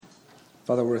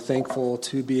Father, we're thankful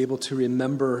to be able to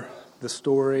remember the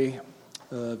story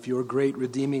of your great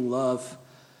redeeming love,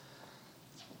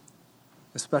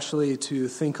 especially to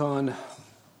think on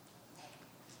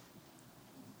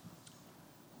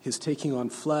his taking on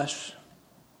flesh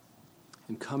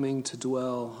and coming to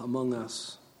dwell among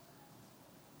us.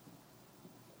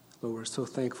 Lord, we're so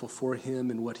thankful for him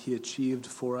and what he achieved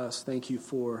for us. Thank you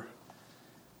for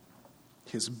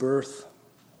his birth.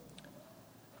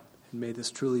 And may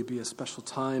this truly be a special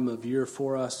time of year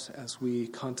for us as we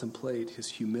contemplate his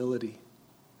humility,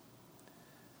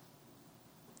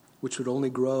 which would only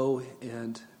grow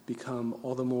and become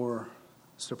all the more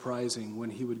surprising when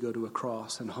he would go to a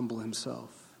cross and humble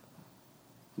himself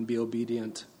and be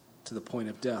obedient to the point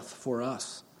of death for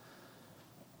us.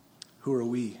 Who are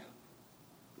we?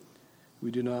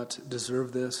 We do not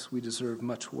deserve this. We deserve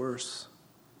much worse.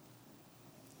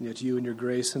 And yet you in your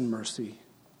grace and mercy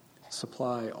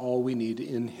supply all we need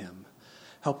in him.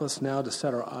 Help us now to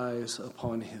set our eyes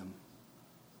upon him,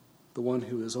 the one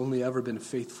who has only ever been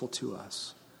faithful to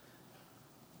us.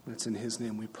 And it's in his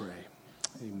name we pray.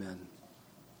 Amen.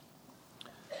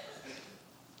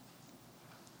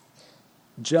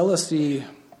 Jealousy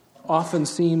often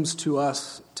seems to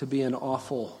us to be an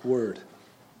awful word.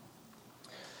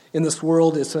 In this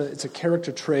world, it's a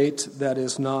character trait that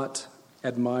is not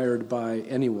admired by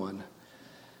anyone.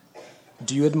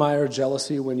 Do you admire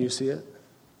jealousy when you see it?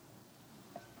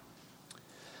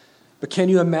 But can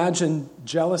you imagine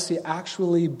jealousy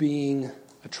actually being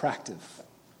attractive,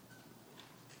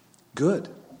 good,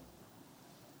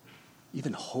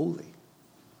 even holy?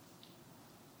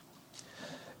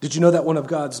 Did you know that one of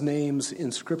God's names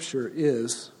in Scripture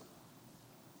is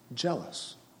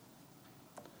jealous?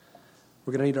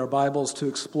 We're going to need our Bibles to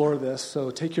explore this,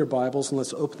 so take your Bibles and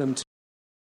let's open them to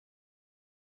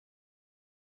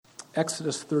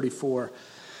Exodus 34.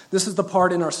 This is the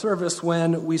part in our service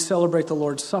when we celebrate the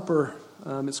Lord's Supper.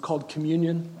 It's called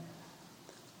communion.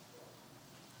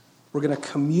 We're going to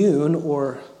commune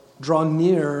or draw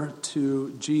near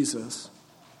to Jesus.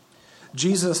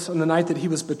 Jesus, on the night that he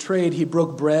was betrayed, he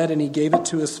broke bread and he gave it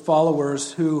to his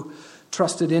followers who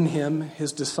trusted in him,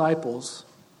 his disciples.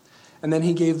 And then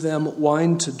he gave them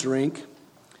wine to drink.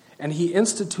 And he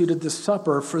instituted this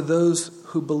supper for those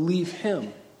who believe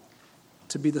him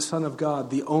to be the Son of God,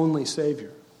 the only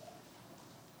Savior.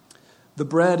 The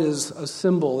bread is a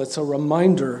symbol, it's a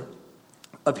reminder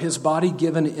of his body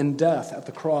given in death at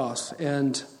the cross.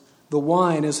 And the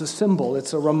wine is a symbol,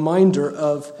 it's a reminder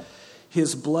of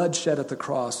his blood shed at the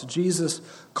cross. Jesus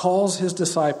calls his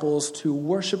disciples to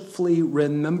worshipfully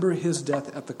remember his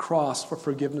death at the cross for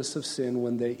forgiveness of sin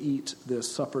when they eat this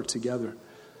supper together.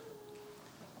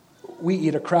 We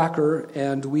eat a cracker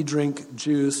and we drink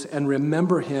juice and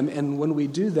remember him, and when we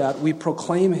do that, we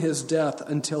proclaim his death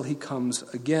until he comes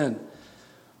again.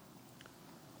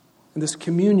 And this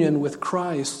communion with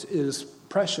Christ is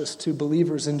precious to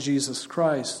believers in Jesus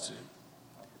Christ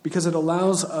because it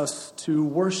allows us to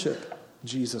worship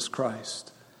Jesus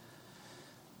Christ.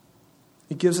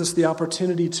 It gives us the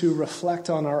opportunity to reflect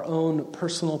on our own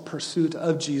personal pursuit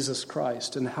of Jesus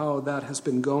Christ and how that has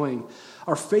been going,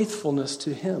 our faithfulness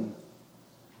to him.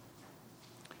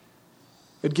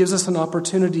 It gives us an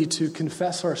opportunity to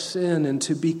confess our sin and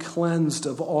to be cleansed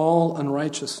of all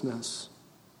unrighteousness.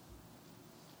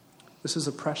 This is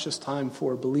a precious time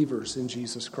for believers in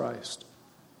Jesus Christ.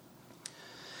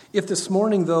 If this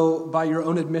morning, though, by your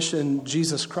own admission,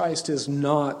 Jesus Christ is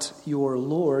not your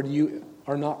Lord, you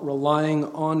are not relying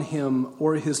on him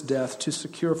or his death to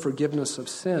secure forgiveness of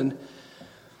sin,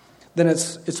 then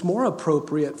it's more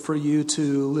appropriate for you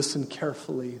to listen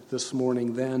carefully this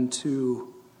morning than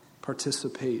to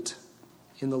participate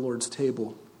in the Lord's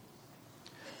table.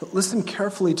 But listen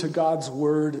carefully to God's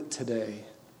word today.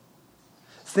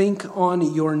 Think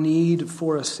on your need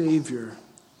for a Savior.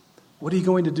 What are you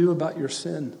going to do about your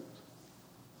sin?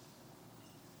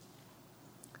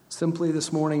 Simply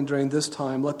this morning during this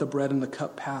time, let the bread and the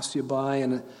cup pass you by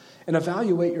and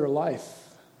evaluate your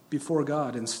life before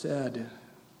God instead.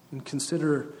 And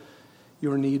consider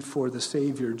your need for the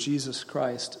Savior, Jesus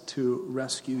Christ, to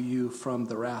rescue you from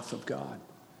the wrath of God.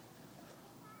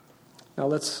 Now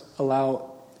let's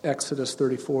allow Exodus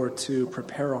 34 to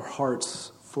prepare our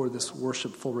hearts for this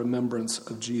worshipful remembrance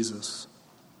of Jesus.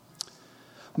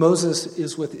 Moses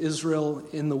is with Israel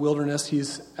in the wilderness.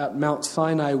 He's at Mount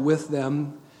Sinai with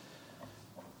them.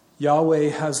 Yahweh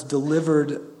has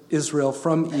delivered Israel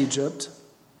from Egypt.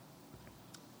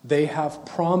 They have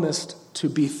promised to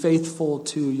be faithful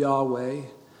to Yahweh.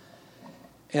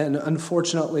 And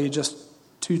unfortunately, just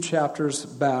 2 chapters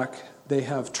back, they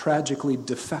have tragically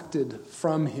defected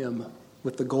from him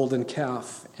with the golden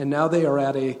calf. And now they are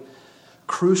at a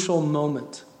crucial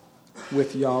moment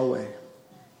with Yahweh.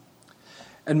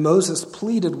 And Moses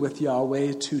pleaded with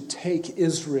Yahweh to take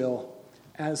Israel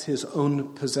as his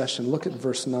own possession. Look at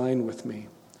verse 9 with me.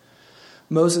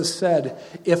 Moses said,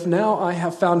 "If now I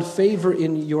have found favor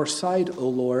in your sight, O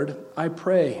Lord, I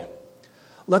pray,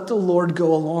 let the Lord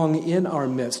go along in our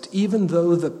midst, even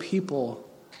though the people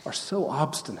are so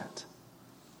obstinate,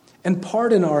 and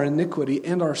pardon our iniquity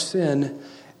and our sin,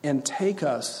 and take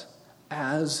us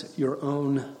as your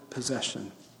own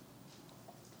possession."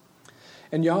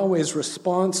 And Yahweh's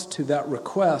response to that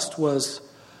request was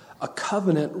a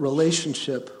covenant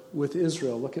relationship with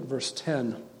Israel. Look at verse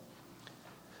 10.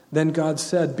 Then God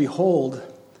said, "Behold,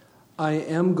 I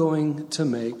am going to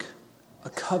make a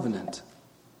covenant."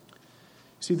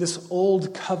 See, this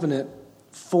old covenant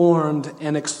formed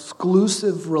an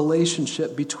exclusive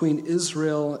relationship between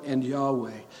Israel and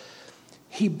Yahweh.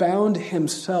 He bound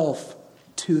himself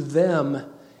to them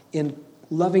in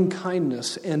loving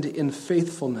kindness and in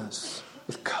faithfulness,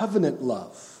 with covenant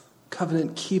love,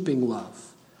 covenant-keeping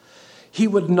love. He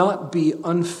would not be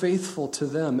unfaithful to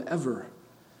them ever.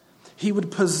 He would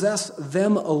possess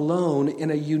them alone in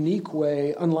a unique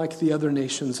way, unlike the other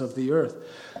nations of the earth.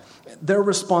 Their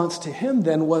response to him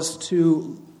then was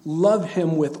to love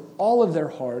him with all of their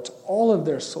heart, all of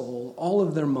their soul, all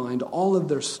of their mind, all of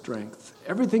their strength.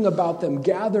 Everything about them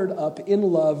gathered up in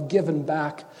love, given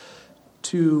back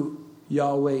to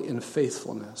Yahweh in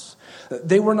faithfulness.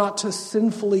 They were not to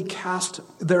sinfully cast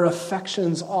their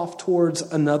affections off towards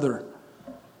another.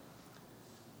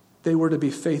 They were to be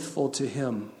faithful to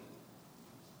him,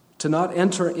 to not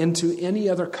enter into any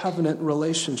other covenant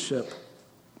relationship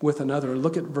with another.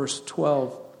 Look at verse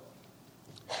 12.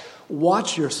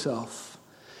 "Watch yourself,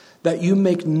 that you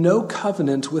make no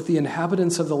covenant with the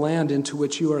inhabitants of the land into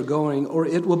which you are going, or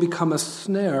it will become a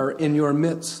snare in your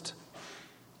midst."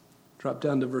 Drop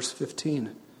down to verse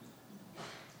 15.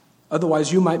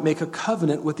 "Otherwise you might make a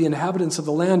covenant with the inhabitants of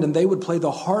the land, and they would play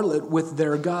the harlot with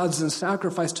their gods and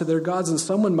sacrifice to their gods, and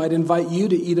someone might invite you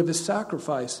to eat of his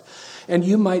sacrifice. And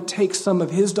you might take some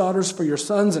of his daughters for your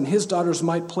sons, and his daughters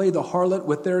might play the harlot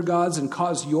with their gods, and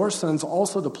cause your sons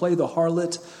also to play the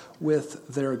harlot with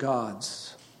their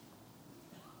gods."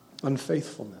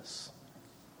 Unfaithfulness.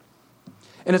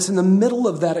 And it's in the middle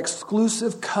of that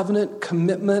exclusive covenant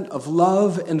commitment of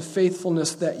love and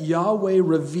faithfulness that Yahweh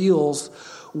reveals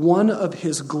one of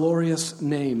his glorious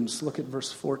names. Look at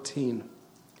verse 14.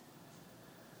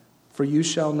 "For you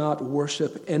shall not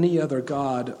worship any other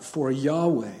God, for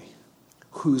Yahweh,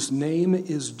 whose name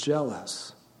is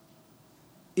jealous,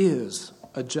 is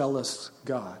a jealous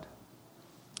God."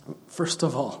 First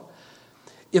of all,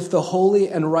 if the holy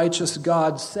and righteous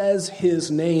God says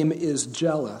his name is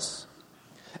jealous,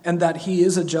 and that he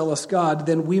is a jealous God,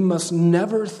 then we must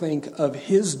never think of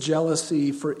his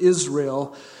jealousy for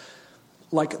Israel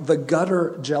like the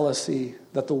gutter jealousy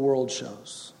that the world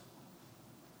shows.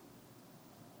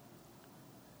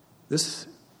 This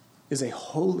is a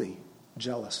holy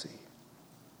jealousy,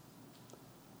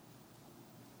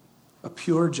 a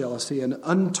pure jealousy, an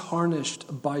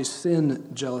untarnished by sin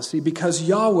jealousy. Because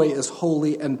Yahweh is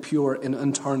holy and pure and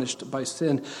untarnished by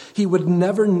sin, he would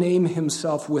never name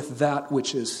himself with that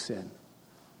which is sin.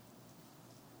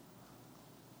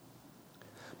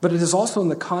 But it is also in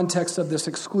the context of this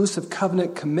exclusive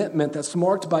covenant commitment that's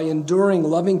marked by enduring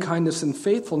loving kindness and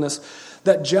faithfulness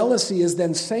that jealousy is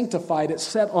then sanctified. It's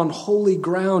set on holy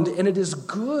ground, and it is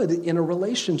good in a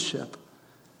relationship.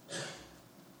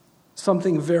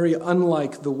 Something very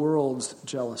unlike the world's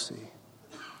jealousy.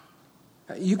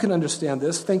 You can understand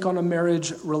this. Think on a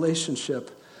marriage relationship,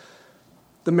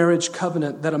 the marriage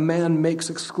covenant that a man makes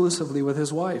exclusively with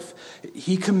his wife.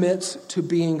 He commits to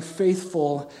being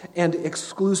faithful and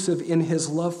exclusive in his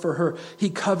love for her. He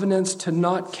covenants to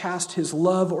not cast his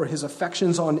love or his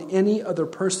affections on any other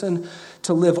person,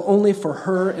 to live only for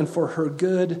her and for her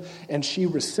good, and she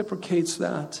reciprocates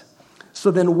that. So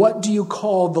then what do you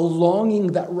call the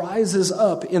longing that rises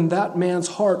up in that man's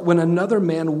heart when another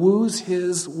man woos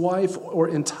his wife or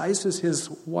entices his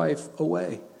wife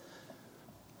away?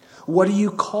 What do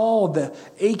you call the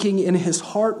aching in his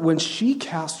heart when she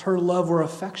casts her love or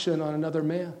affection on another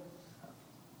man?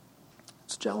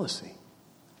 It's jealousy.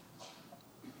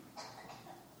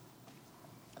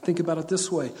 Think about it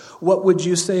this way. What would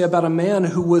you say about a man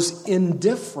who was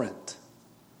indifferent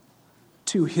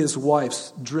to his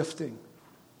wife's drifting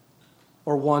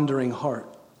or wandering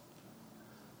heart?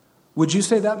 Would you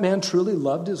say that man truly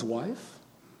loved his wife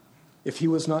if he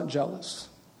was not jealous?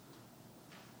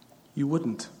 You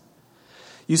wouldn't.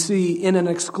 You see, in an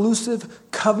exclusive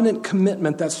covenant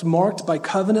commitment that's marked by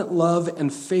covenant love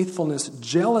and faithfulness,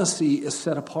 jealousy is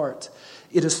set apart.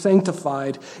 It is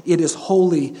sanctified. It is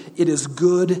holy. It is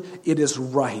good. It is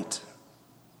right.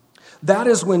 That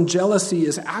is when jealousy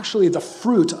is actually the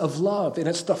fruit of love, and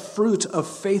it's the fruit of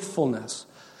faithfulness,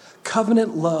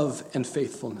 covenant love and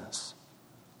faithfulness.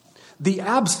 The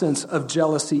absence of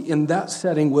jealousy in that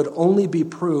setting would only be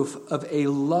proof of a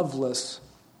loveless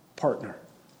partner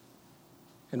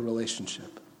in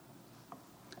relationship.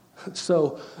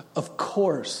 So, of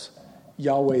course,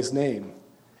 Yahweh's name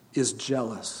is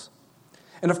jealous.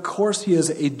 And of course, he is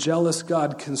a jealous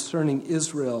God concerning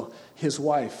Israel, his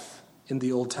wife, in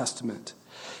the Old Testament.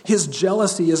 His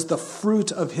jealousy is the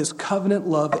fruit of his covenant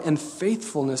love and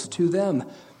faithfulness to them.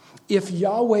 If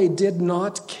Yahweh did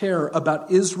not care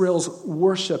about Israel's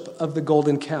worship of the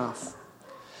golden calf,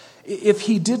 if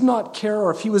he did not care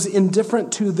or if he was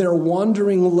indifferent to their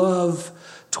wandering love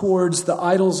towards the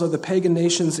idols of the pagan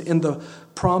nations in the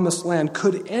promised land,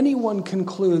 could anyone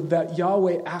conclude that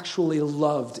Yahweh actually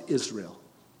loved Israel?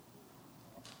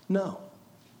 No.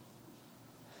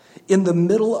 In the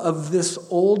middle of this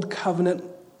old covenant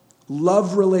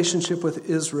love relationship with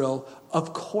Israel,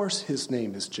 of course his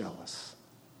name is jealous.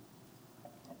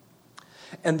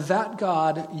 And that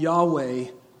God, Yahweh,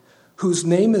 whose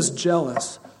name is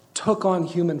jealous, took on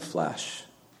human flesh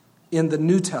in the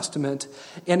New Testament.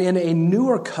 And in a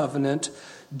newer covenant,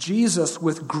 Jesus,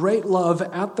 with great love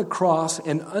at the cross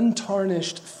and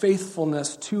untarnished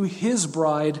faithfulness to his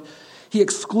bride, he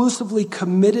exclusively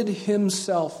committed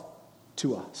himself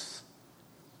to us.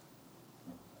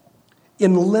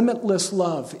 In limitless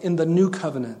love in the new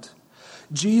covenant,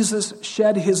 Jesus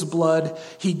shed his blood.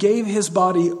 He gave his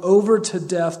body over to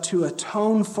death to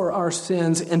atone for our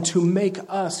sins and to make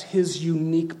us his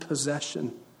unique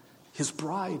possession, his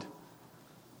bride.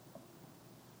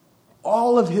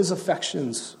 All of his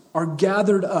affections are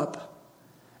gathered up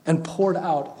and poured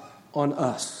out on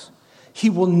us. He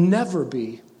will never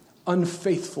be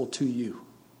unfaithful to you,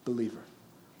 believer.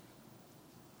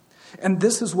 And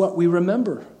this is what we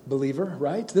remember, believer,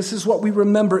 right? This is what we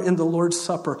remember in the Lord's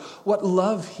Supper. What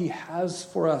love he has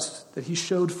for us, that he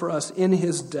showed for us in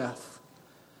his death.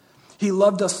 He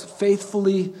loved us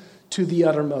faithfully to the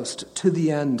uttermost, to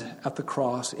the end at the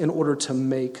cross, in order to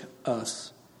make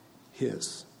us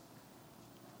his.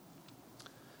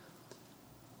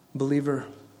 Believer,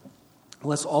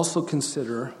 let's also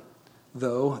consider,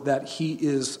 though, that he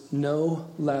is no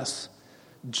less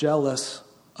jealous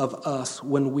of us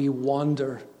when we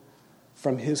wander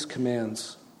from his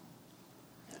commands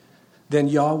than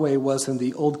Yahweh was in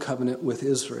the old covenant with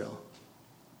Israel.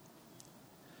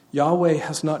 Yahweh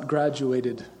has not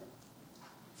graduated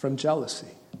from jealousy.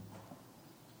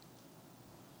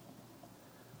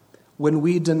 When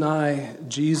we deny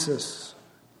Jesus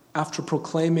after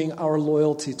proclaiming our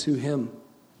loyalty to him,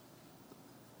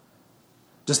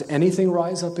 does anything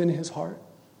rise up in his heart?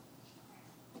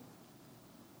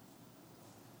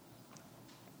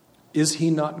 Is he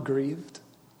not grieved?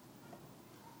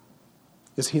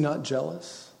 Is he not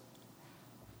jealous?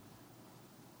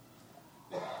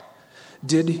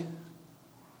 Did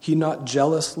he not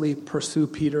jealously pursue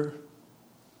Peter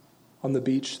on the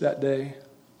beach that day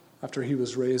after he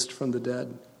was raised from the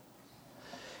dead?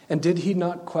 And did he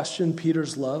not question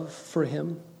Peter's love for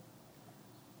him?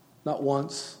 Not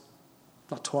once,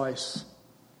 not twice,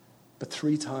 but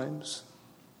 3 times.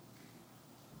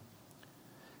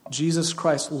 Jesus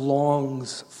Christ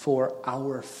longs for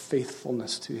our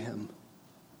faithfulness to him.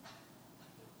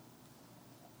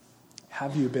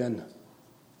 Have you been?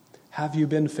 Have you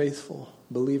been faithful,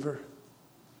 believer,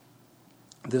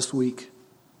 this week?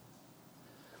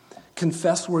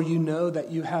 Confess where you know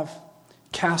that you have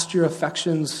cast your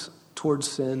affections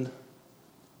towards sin,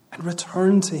 and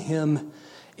return to him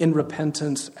in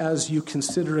repentance as you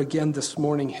consider again this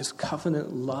morning his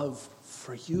covenant love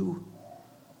for you.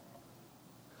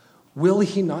 Will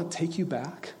he not take you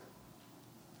back?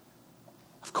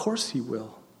 Of course he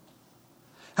will.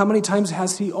 How many times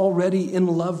has he already in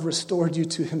love restored you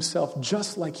to himself,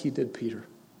 just like he did Peter?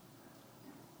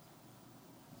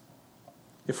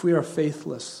 If we are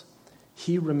faithless,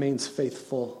 he remains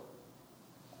faithful,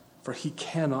 for he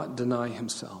cannot deny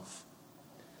himself.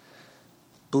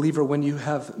 Believer, when you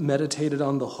have meditated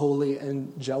on the holy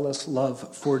and jealous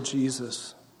love for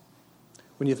Jesus,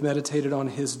 when you've meditated on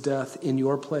his death in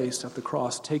your place at the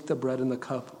cross, take the bread and the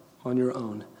cup on your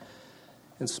own,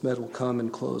 and Smed will come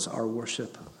and close our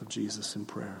worship of Jesus in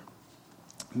prayer.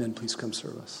 Men, please come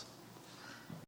serve us.